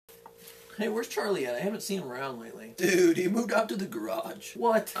Hey, where's Charlie at? I haven't seen him around lately. Dude, he moved out to the garage.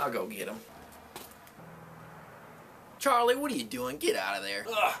 What? I'll go get him. Charlie, what are you doing? Get out of there.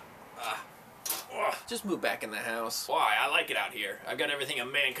 Just move back in the house. Why? I like it out here. I've got everything a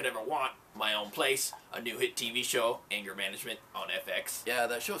man could ever want. My own place, a new hit TV show, Anger Management, on FX. Yeah,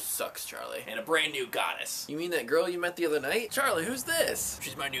 that show sucks, Charlie. And a brand new goddess. You mean that girl you met the other night? Charlie, who's this?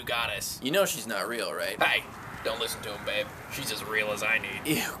 She's my new goddess. You know she's not real, right? Hey, don't listen to him, babe. She's as real as I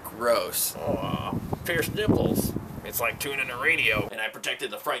need. Ew, gross. Oh, fierce nipples. It's like tuning a radio. And I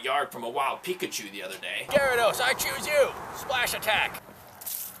protected the front yard from a wild Pikachu the other day. Gyarados, I choose you! Splash attack!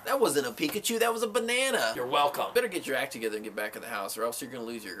 That wasn't a Pikachu, that was a banana. You're welcome. Better get your act together and get back in the house, or else you're gonna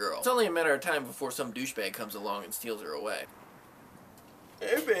lose your girl. It's only a matter of time before some douchebag comes along and steals her away.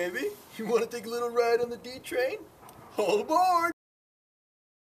 Hey, baby, you want to take a little ride on the D train? All aboard!